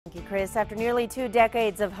Chris. After nearly 2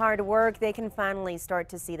 decades of hard work, they can finally start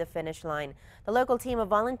to see the finish line. The local team of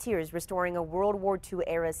volunteers restoring a World War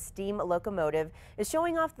II-era steam locomotive is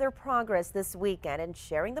showing off their progress this weekend and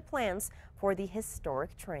sharing the plans for the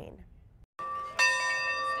historic train.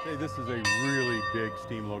 Hey, this is a really big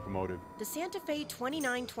steam locomotive. The Santa Fe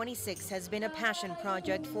 2926 has been a passion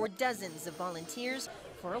project for dozens of volunteers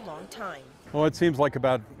for a long time. Well, it seems like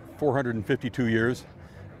about 452 years,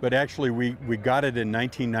 but actually we got it in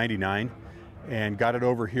 1999 and got it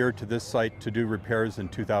over here to this site to do repairs in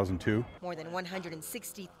 2002. More than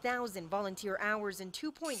 160,000 volunteer hours and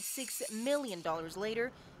 $2.6 million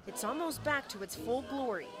later, it's almost back to its full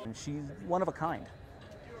glory. And she's one of a kind.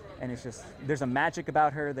 And it's just, there's a magic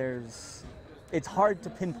about her. It's hard to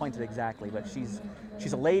pinpoint it exactly, but she's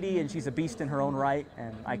a lady and she's a beast in her own right,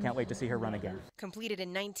 and I can't wait to see her run again. Completed in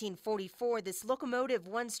 1944, this locomotive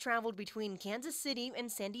once traveled between Kansas City and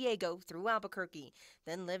San Diego through Albuquerque,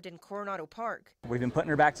 then lived in Coronado Park. We've been putting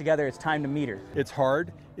her back together. It's time to meet her. It's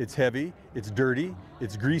hard, it's heavy, it's dirty,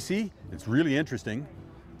 it's greasy, it's really interesting,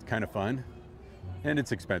 it's kind of fun, and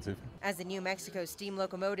it's expensive. As the New Mexico Steam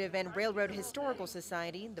Locomotive and Railroad Historical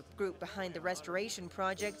Society, the group behind the restoration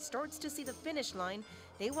project, starts to see the finish line,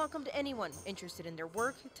 they welcomed anyone interested in their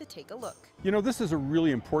work to take a look. You know, this is a really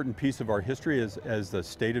important piece of our history as the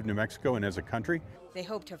state of New Mexico and as a country. They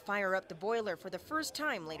hope to fire up the boiler for the first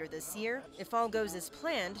time later this year. If all goes as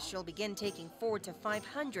planned, she'll begin taking 400 to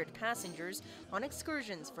 500 passengers on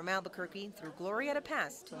excursions from Albuquerque through Glorieta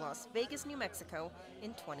Pass to Las Vegas, New Mexico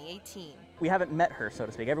in 2018. We haven't met her, so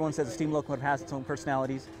to speak. Everyone says a steam locomotive has its own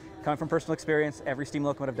personalities. Coming from personal experience, every steam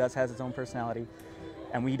locomotive has its own personality,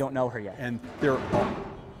 and we don't know her yet. And there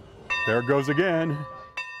it goes again.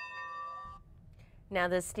 Now,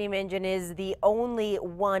 the steam engine is the only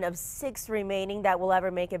one of 6 remaining that will ever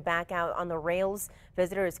make it back out on the rails.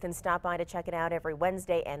 Visitors can stop by to check it out every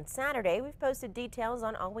Wednesday and Saturday. We've posted details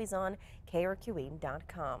on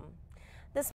alwaysonkrqe.com.